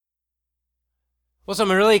Well, so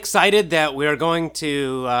I'm really excited that we're going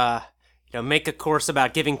to, make a course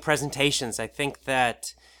about giving presentations. I think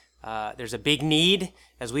that there's a big need,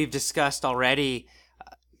 as we've discussed already.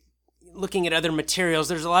 Looking at other materials,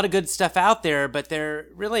 there's a lot of good stuff out there, but they're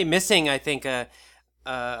really missing, I think, a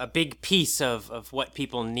big piece of what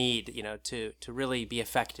people need, to really be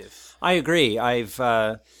effective. I agree.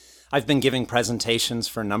 I've been giving presentations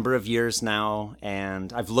for a number of years now,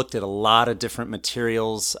 and I've looked at a lot of different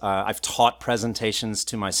materials. I've taught presentations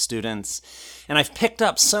to my students, and I've picked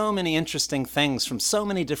up so many interesting things from so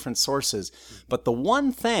many different sources. But the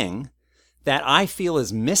one thing that I feel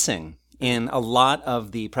is missing in a lot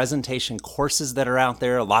of the presentation courses that are out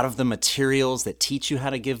there, a lot of the materials that teach you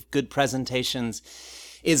how to give good presentations,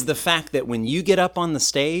 is the fact that when you get up on the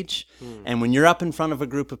stage and when you're up in front of a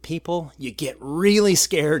group of people, you get really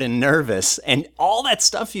scared and nervous, and all that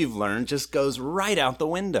stuff you've learned just goes right out the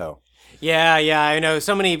window. Yeah, I know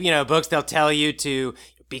so many, books, they'll tell you to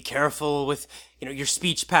be careful with, your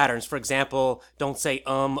speech patterns. For example, don't say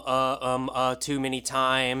too many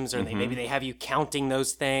times, or maybe they have you counting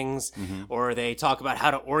those things, or they talk about how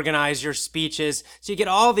to organize your speeches. So you get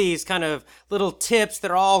all these kind of little tips that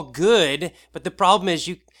are all good, but the problem is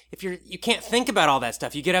you can't think about all that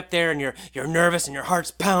stuff. You get up there and you're nervous and your heart's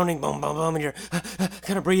pounding, boom, boom, boom, and you're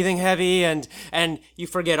kind of breathing heavy, and you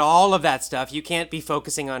forget all of that stuff. You can't be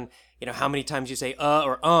focusing on how many times you say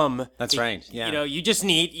or That's right. Yeah. You just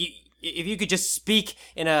need if you could just speak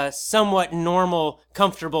in a somewhat normal,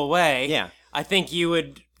 comfortable way. Yeah. I think you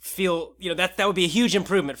would feel that would be a huge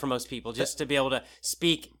improvement for most people, just to be able to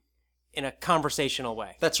speak in a conversational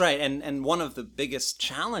way. That's right. And one of the biggest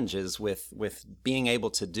challenges with being able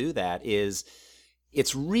to do that is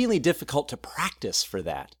it's really difficult to practice for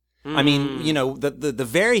that. I mean, the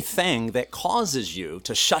very thing that causes you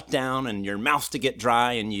to shut down and your mouth to get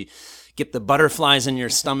dry and you get the butterflies in your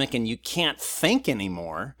stomach and you can't think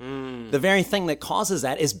anymore, the very thing that causes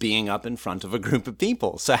that is being up in front of a group of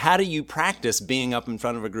people. So how do you practice being up in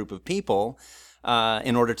front of a group of people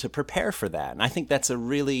in order to prepare for that? And I think that's a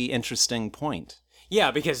really interesting point. Yeah,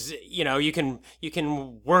 because you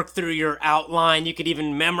can work through your outline. You could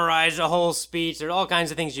even memorize a whole speech. There's all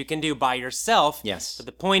kinds of things you can do by yourself. Yes. But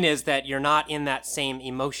the point is that you're not in that same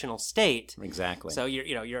emotional state. Exactly. So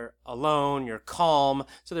you're alone. You're calm.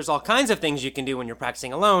 So there's all kinds of things you can do when you're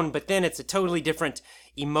practicing alone. But then it's a totally different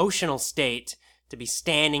emotional state to be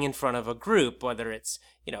standing in front of a group, whether it's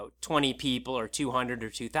 20 people or 200 or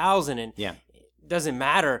 2,000, and yeah. Doesn't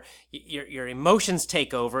matter. Your emotions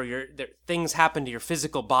take over. Things happen to your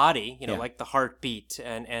physical body, like the heartbeat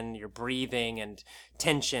and your breathing and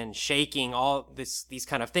tension, shaking, all these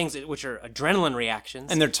kind of things, which are adrenaline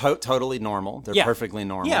reactions. And they're totally normal. They're perfectly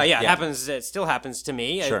normal. Yeah. It happens. It still happens to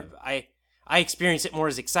me. Sure. I experience it more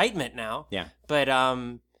as excitement now. Yeah. But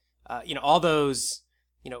all those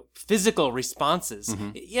physical responses.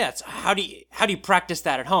 Yeah. It's how do you practice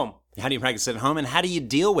that at home? How do you practice it at home, and how do you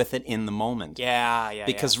deal with it in the moment? Yeah.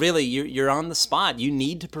 Because really, you're on the spot. You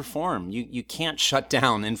need to perform. You can't shut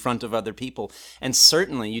down in front of other people, and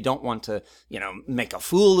certainly you don't want to, make a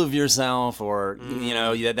fool of yourself, or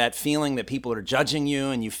that feeling that people are judging you,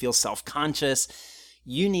 and you feel self-conscious.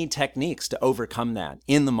 You need techniques to overcome that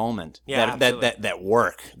in the moment. Yeah, that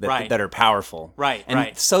work, that are powerful.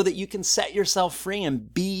 Right. So that you can set yourself free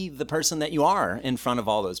and be the person that you are in front of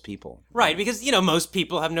all those people. Right, because most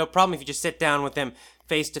people have no problem if you just sit down with them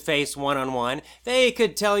face to face, one on one. They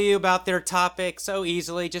could tell you about their topic so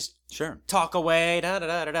easily, just talk away, da da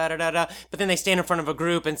da da da da. But then they stand in front of a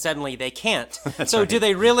group and suddenly they can't. So do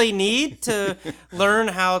they really need to learn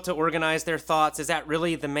how to organize their thoughts? Is that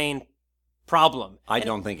really the main problem? I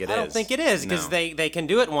don't think it is. I don't think it is, because they can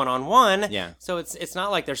do it one-on-one. Yeah. So it's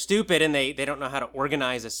not like they're stupid and they don't know how to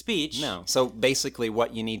organize a speech. No. So basically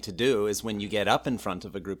what you need to do is when you get up in front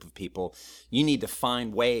of a group of people, you need to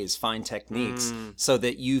find techniques so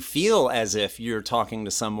that you feel as if you're talking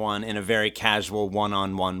to someone in a very casual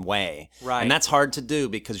one-on-one way. Right. And that's hard to do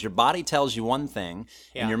because your body tells you one thing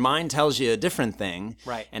and your mind tells you a different thing.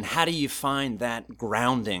 Right. And how do you find that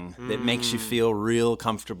grounding that makes you feel real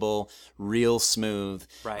comfortable, real smooth,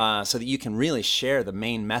 so that you can really share the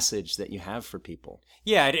main message that you have for people?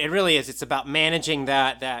 Yeah, it really is. It's about managing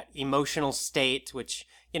that emotional state, which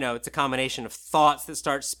it's a combination of thoughts that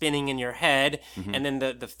start spinning in your head, and then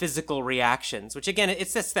the physical reactions, which again,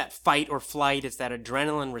 it's just that fight or flight. It's that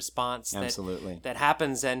adrenaline response Absolutely. that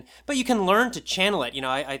happens. But you can learn to channel it.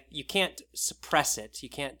 You can't suppress it. You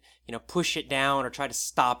can't, push it down or try to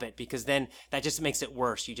stop it, because then that just makes it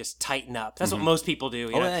worse. You just tighten up. That's what most people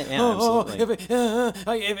do. Absolutely.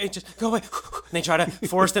 Just go away. And they try to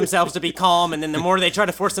force themselves to be calm, and then the more they try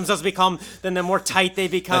to force themselves to be calm, then the more tight they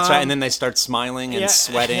become. That's right. And then they start smiling and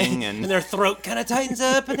sweating, and their throat kind of tightens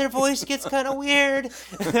up, and their voice gets kind of weird.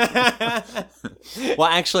 Well,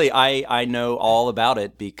 actually, I know all about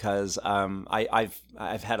it because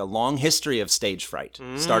I've had a long history of stage fright,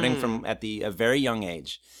 starting from at a very young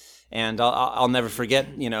age. And I'll never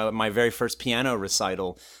forget, my very first piano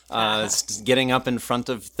recital, getting up in front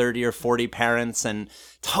of 30 or 40 parents and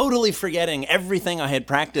totally forgetting everything I had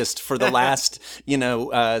practiced for the last,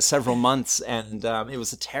 several months. And it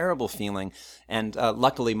was a terrible feeling. And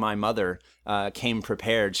luckily, my mother came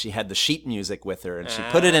prepared. She had the sheet music with her, and she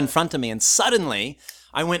put it in front of me. And suddenly,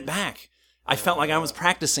 I went back. I felt like I was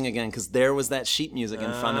practicing again, because there was that sheet music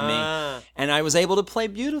in front of me, and I was able to play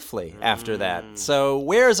beautifully after that. So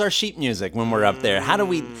where is our sheet music when we're up there? How do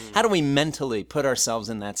we mentally put ourselves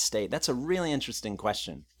in that state? That's a really interesting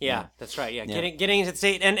question. Yeah, that's right. Yeah, getting into the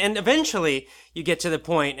state, and eventually you get to the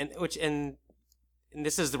point, and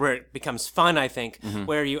this is where it becomes fun, I think,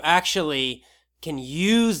 where you actually can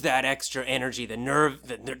use that extra energy,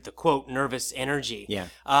 the quote nervous energy. Yeah.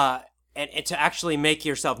 And to actually make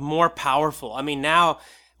yourself more powerful. I mean, now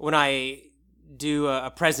when I do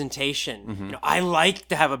a presentation, I like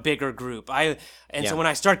to have a bigger group. So when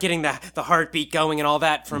I start getting the heartbeat going and all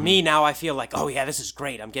that, for me now, I feel like, oh yeah, this is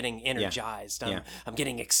great. I'm getting energized. I'm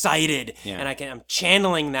getting excited, and I'm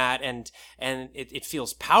channeling that, and it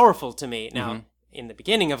feels powerful to me now. In the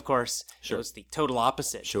beginning, of course, it was the total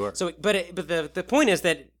opposite. Sure. So, but the point is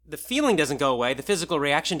that the feeling doesn't go away, the physical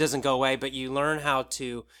reaction doesn't go away, but you learn how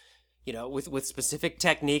to, with specific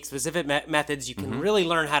techniques, specific methods, you can really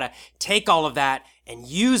learn how to take all of that and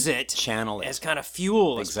use it, channel it as kind of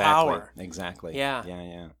fuel, as power. Exactly. Yeah.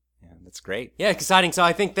 Yeah. That's great. Yeah, exciting. So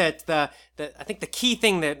I think that the key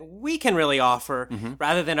thing that we can really offer,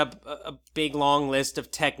 rather than a big long list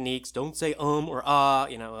of techniques, don't say or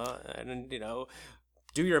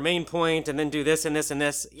do your main point and then do this and this and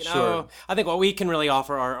this. Sure. I think what we can really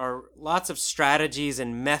offer are lots of strategies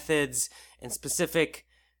and methods and specific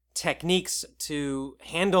techniques to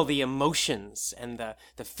handle the emotions and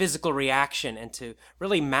the physical reaction, and to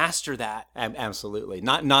really master that. Absolutely.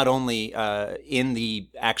 Not only in the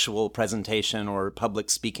actual presentation or public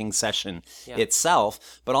speaking session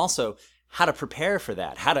itself, but also how to prepare for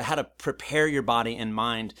that, how to prepare your body and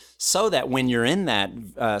mind so that when you're in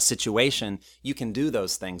that situation, you can do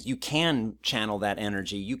those things. You can channel that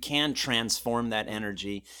energy. You can transform that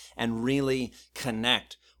energy and really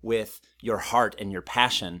connect with your heart and your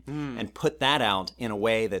passion, and put that out in a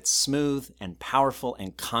way that's smooth and powerful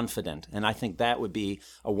and confident. And I think that would be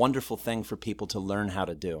a wonderful thing for people to learn how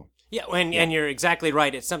to do. Yeah, and you're exactly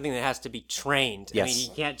right. It's something that has to be trained. Yes. I mean,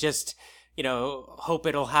 you can't just hope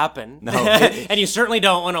it'll happen. No. And you certainly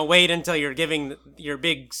don't want to wait until you're giving your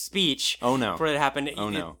big speech Oh, no. for it to happen. Oh,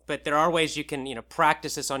 no. But there are ways you can,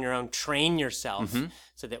 practice this on your own, train yourself,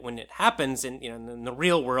 so that when it happens in the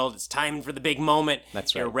real world, it's time for the big moment.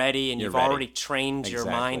 That's right. You're ready, and You're you've ready. already trained your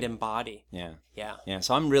mind and body. Yeah. Yeah.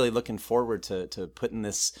 So I'm really looking forward to putting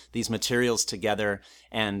these materials together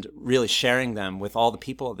and really sharing them with all the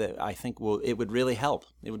people that I think it would really help.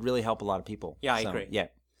 It would really help a lot of people. Yeah, I agree. Yeah.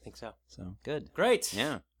 I think so. So good. Great.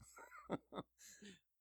 Yeah.